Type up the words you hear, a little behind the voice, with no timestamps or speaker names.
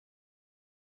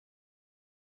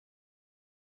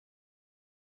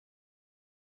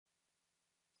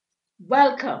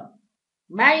Welcome.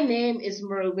 My name is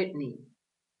Merle Whitney.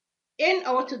 In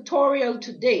our tutorial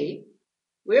today,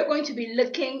 we're going to be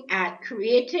looking at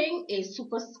creating a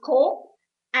super scope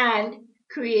and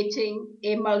creating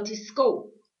a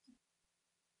multi-scope.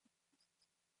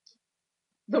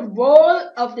 The role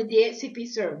of the DHCP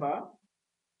server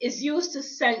is used to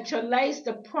centralize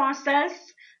the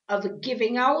process of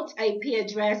giving out IP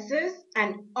addresses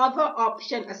and other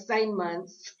option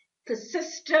assignments to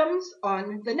systems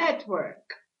on the network.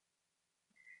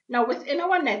 Now, within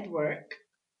our network,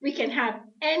 we can have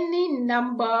any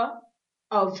number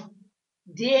of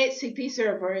DHCP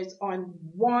servers on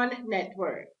one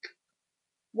network.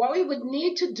 What we would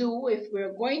need to do if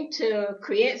we're going to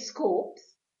create scopes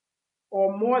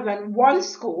or more than one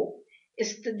scope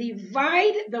is to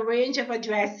divide the range of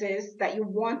addresses that you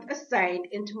want assigned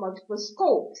into multiple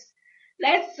scopes.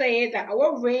 Let's say that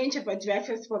our range of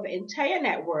addresses for the entire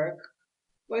network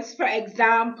was, for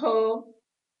example,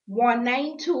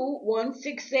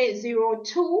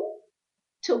 192.168.0.2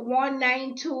 to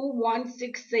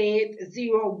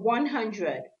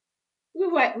 192.168.0.100.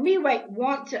 We might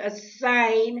want to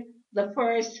assign the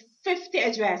first 50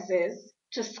 addresses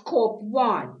to scope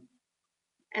 1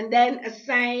 and then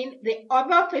assign the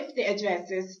other 50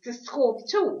 addresses to scope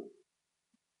 2.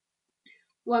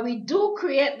 When we do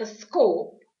create the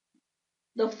scope,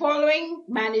 the following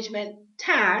management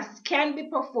tasks can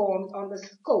be performed on the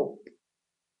scope.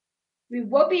 We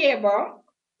will be able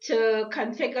to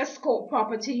configure scope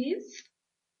properties.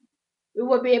 We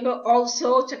will be able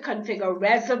also to configure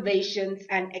reservations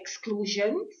and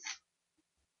exclusions,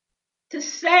 to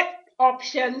set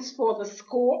options for the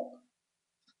scope,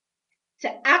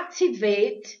 to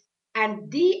activate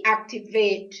and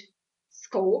deactivate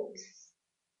scopes.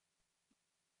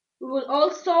 We will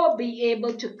also be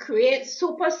able to create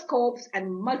super scopes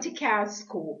and multicast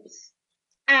scopes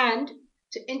and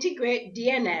to integrate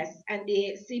DNS and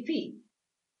DHCP.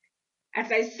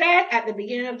 As I said at the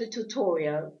beginning of the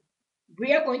tutorial,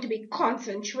 we are going to be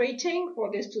concentrating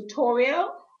for this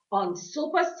tutorial on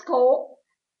super scope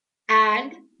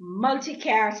and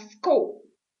multicast scope.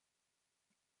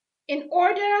 In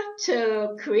order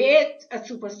to create a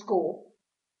super scope,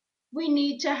 we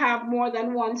need to have more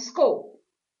than one scope.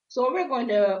 So we're going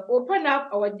to open up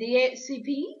our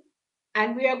DHCP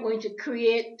and we are going to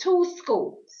create two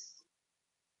scopes.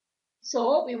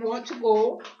 So we want to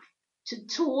go to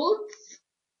Tools,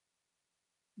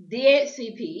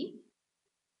 DHCP.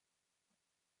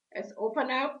 Let's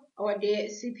open up our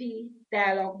DHCP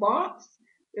dialog box.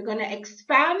 We're going to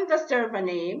expand the server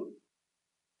name,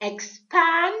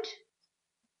 expand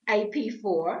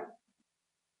IP4.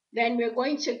 Then we're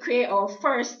going to create our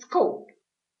first scope.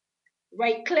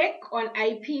 Right click on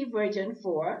IP version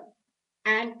 4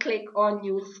 and click on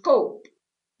New Scope.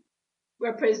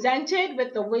 We're presented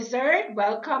with the wizard.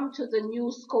 Welcome to the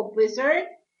new scope wizard.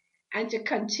 And to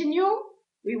continue,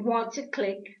 we want to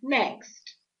click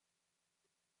Next.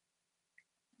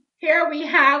 Here we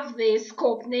have the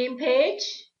scope name page.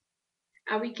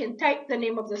 And we can type the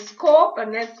name of the scope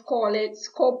and let's call it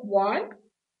Scope 1.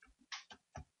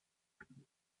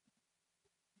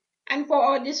 And for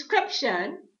our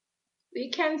description, we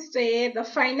can say the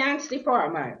finance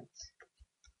department.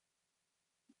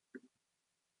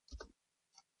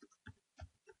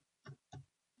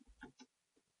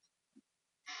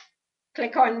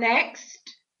 Click on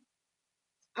Next.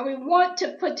 And we want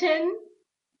to put in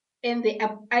the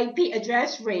IP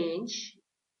address range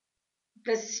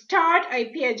the start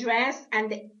IP address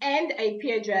and the end IP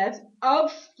address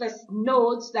of the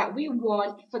nodes that we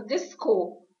want for this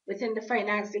scope within the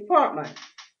finance department.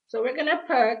 So we're going to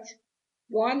put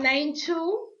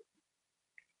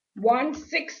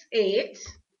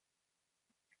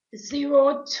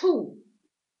 192.168.0.2.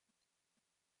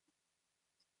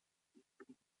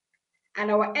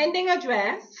 And our ending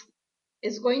address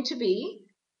is going to be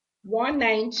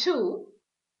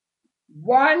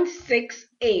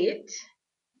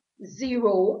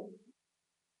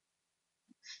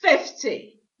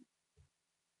 192.168.0.50.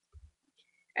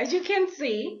 As you can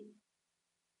see,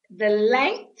 the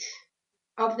length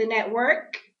of the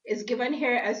network is given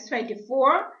here as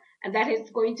 24, and that is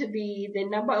going to be the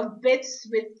number of bits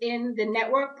within the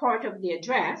network part of the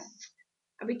address.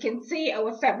 And we can see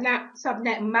our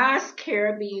subnet mask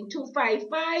here being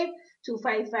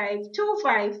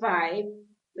 255.255.255,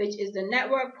 which is the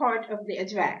network part of the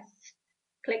address.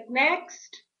 Click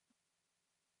Next.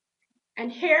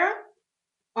 And here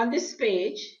on this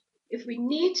page, if we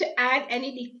need to add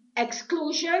any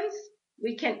exclusions,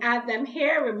 we can add them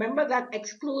here. Remember that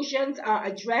exclusions are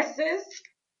addresses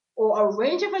or a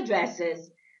range of addresses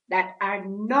that are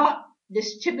not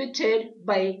distributed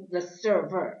by the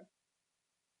server.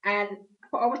 And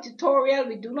for our tutorial,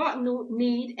 we do not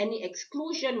need any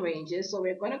exclusion ranges, so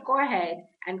we're going to go ahead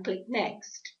and click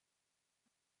Next.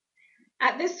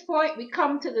 At this point, we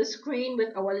come to the screen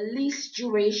with our lease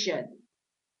duration.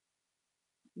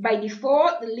 By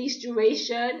default, the lease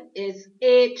duration is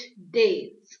 8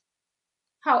 days.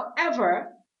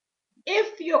 However,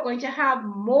 if you're going to have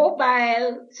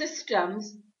mobile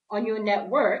systems on your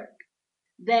network,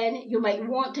 then you might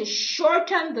want to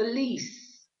shorten the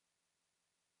lease.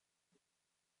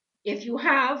 If you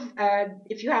have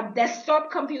desktop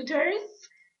computers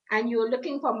and you're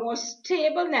looking for a more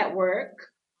stable network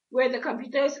where the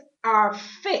computers are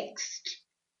fixed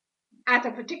at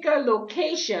a particular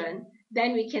location,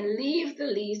 then we can leave the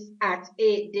lease at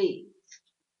 8 days.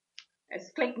 Let's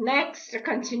click Next to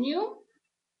continue.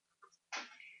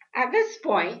 At this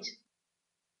point,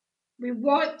 we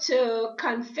want to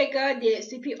configure the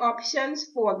CP options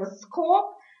for the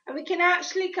scope, and we can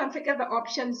actually configure the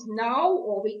options now,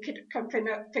 or we could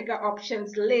configure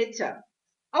options later.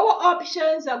 Our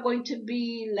options are going to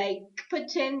be like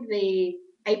putting the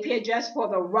IP address for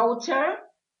the router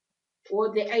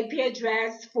or the IP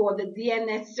address for the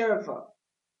DNS server.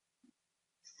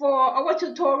 For our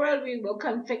tutorial, we will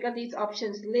configure these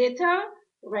options later.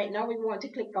 Right now, we want to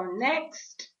click on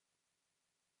Next.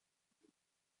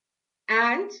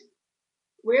 And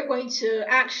we're going to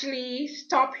actually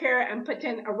stop here and put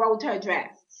in a router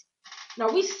address.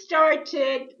 Now, we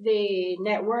started the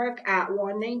network at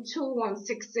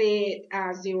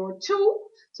 192.168.0.2.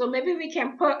 So maybe we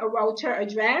can put a router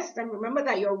address. And remember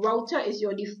that your router is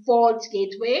your default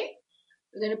gateway.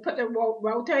 We're going to put the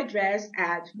router address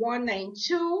at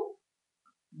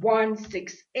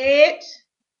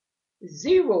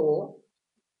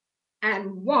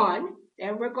 192.168.0.1.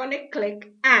 Then we're going to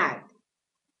click Add.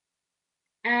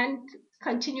 And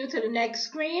continue to the next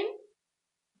screen.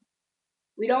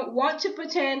 We don't want to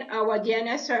put in our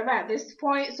DNS server at this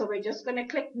point, so we're just going to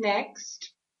click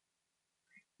Next.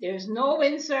 There's no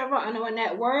Win server on our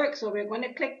network, so we're going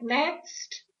to click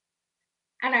Next.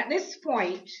 And at this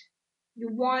point, you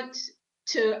want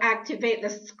to activate the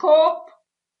scope.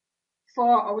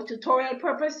 For our tutorial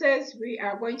purposes, we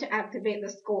are going to activate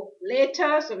the scope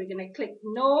later, so we're going to click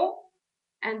No,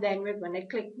 and then we're going to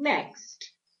click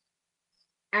Next.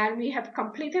 And we have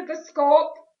completed the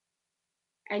scope,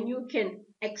 and you can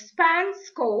expand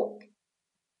scope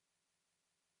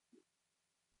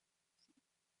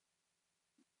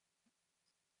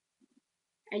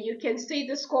and you can see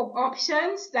the scope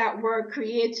options that were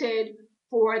created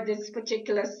for this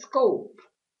particular scope.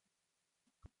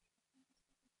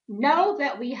 Now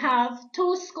that we have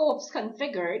two scopes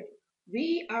configured,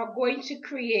 we are going to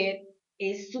create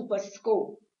a super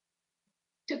scope.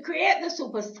 To create the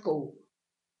super scope,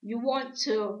 you want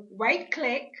to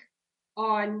right-click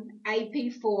on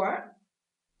IP4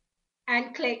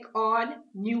 and click on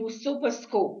New Super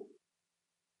Scope.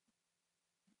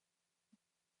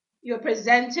 You're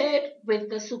presented with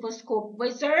the Super Scope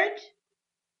wizard.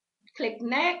 Click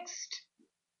Next,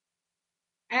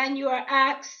 and you are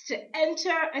asked to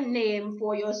enter a name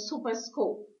for your super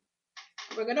scope.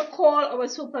 We're going to call our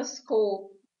super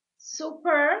scope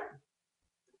Super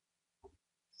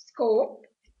Scope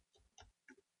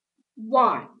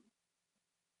 1.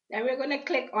 Then we're going to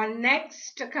click on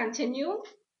Next to continue.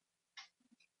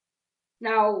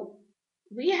 Now,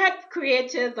 we had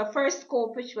created the first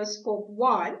scope, which was scope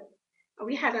 1.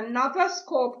 We had another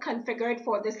scope configured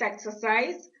for this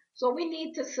exercise. So we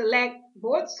need to select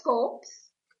both scopes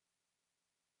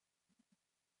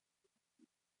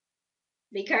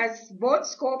because both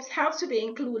scopes have to be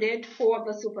included for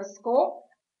the super scope.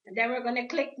 And then we're going to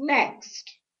click Next.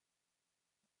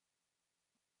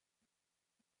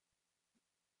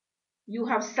 You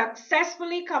have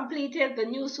successfully completed the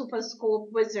new super scope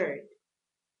wizard,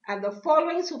 and the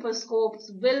following super scopes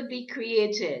will be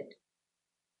created.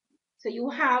 So you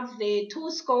have the two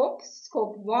scopes,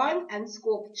 scope 1 and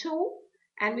scope 2,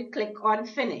 and we click on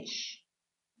Finish.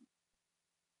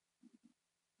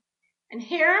 And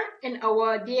here in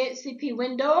our DHCP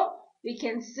window, we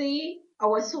can see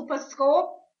our super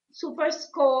scope, super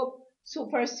scope,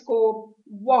 super scope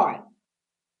 1.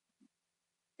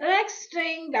 The next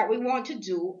thing that we want to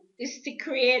do is to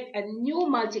create a new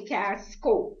multicast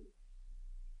scope.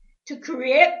 To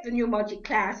create the new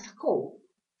multicast scope,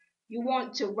 you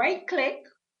want to right-click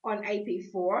on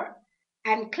IP4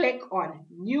 and click on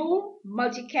New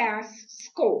Multicast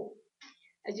Scope.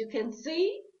 As you can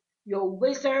see, your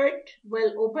wizard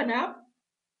will open up,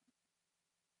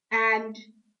 and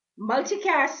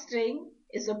multicasting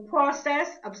is a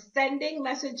process of sending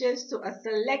messages to a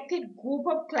selected group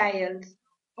of clients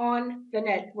on the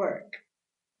network.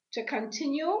 To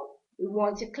continue, we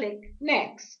want to click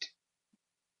Next.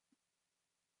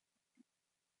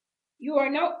 You are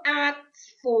now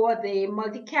asked for the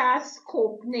multicast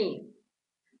scope name.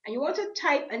 And you want to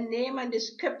type a name and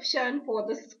description for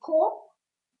the scope.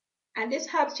 And this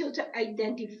helps you to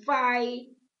identify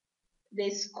the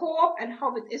scope and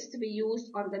how it is to be used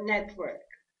on the network.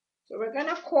 So we're going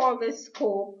to call this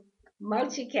scope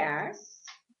Multicast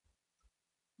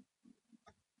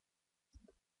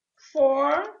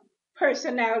for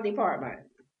Personnel Department.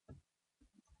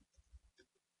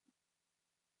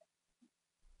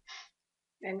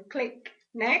 Then click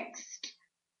Next.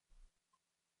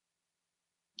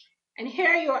 And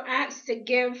here you're asked to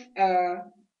give a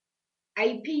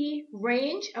IP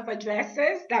range of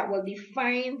addresses that will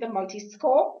define the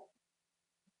multi-scope.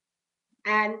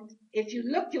 And if you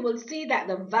look, you will see that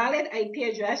the valid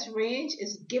IP address range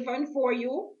is given for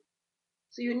you.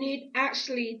 So you need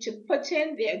actually to put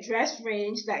in the address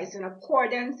range that is in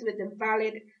accordance with the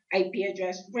valid IP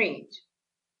address range.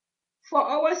 For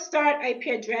our start IP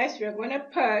address, we're going to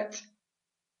put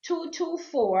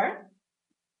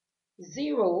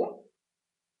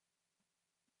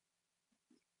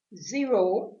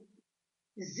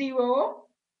 224.0.0.0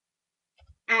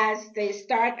 as the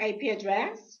start IP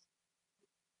address.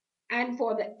 And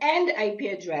for the end IP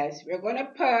address, we're going to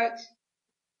put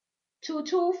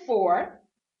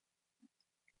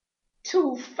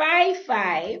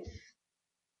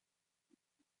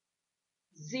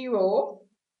 224.255.0.0.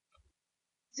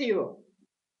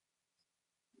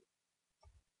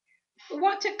 We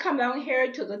want to come down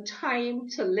here to the time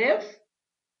to live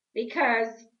because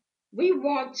we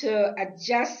want to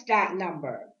adjust that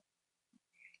number.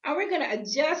 And we're going to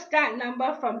adjust that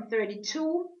number from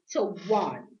 32 to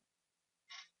 1.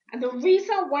 And the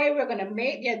reason why we're going to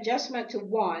make the adjustment to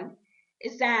 1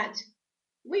 is that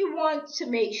we want to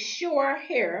make sure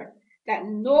here that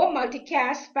no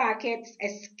multicast packets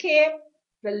escape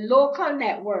the local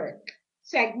network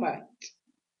segment.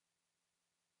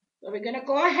 So we're going to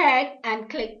go ahead and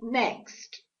click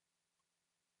Next.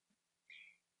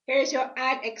 Here's your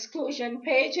Add Exclusion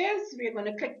pages. We're going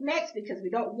to click Next because we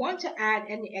don't want to add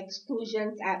any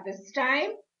exclusions at this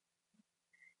time.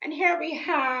 And here we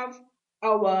have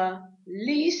our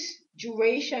lease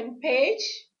duration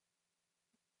page.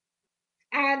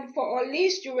 And for our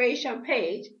lease duration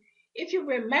page, if you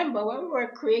remember when we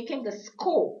were creating the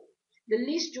scope, the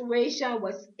lease duration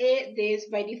was 8 days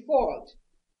by default.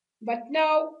 But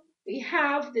now we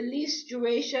have the lease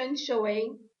duration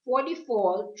showing for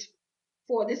default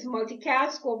for this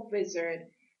multicast scope wizard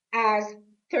as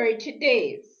 30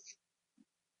 days.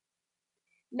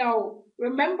 Now,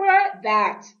 remember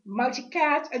that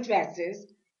multicast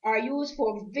addresses are used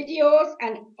for videos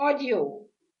and audio.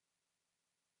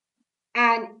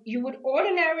 And you would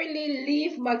ordinarily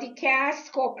leave multicast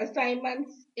scope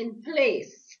assignments in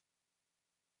place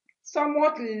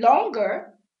somewhat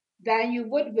longer than you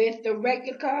would with the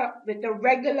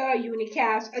regular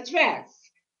unicast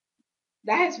address.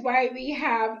 That is why we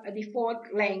have a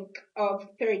default length of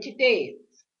 30 days.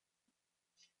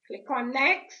 Click on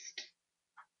Next.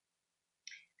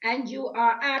 And you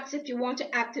are asked if you want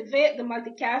to activate the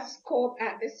multicast scope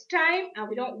at this time. And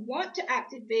we don't want to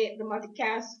activate the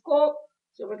multicast scope.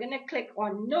 So we're going to click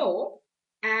on No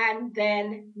and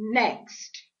then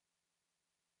Next.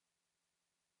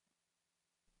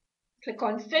 Click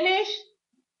on Finish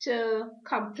to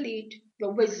complete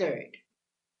the wizard.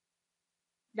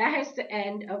 That is the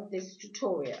end of this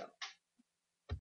tutorial.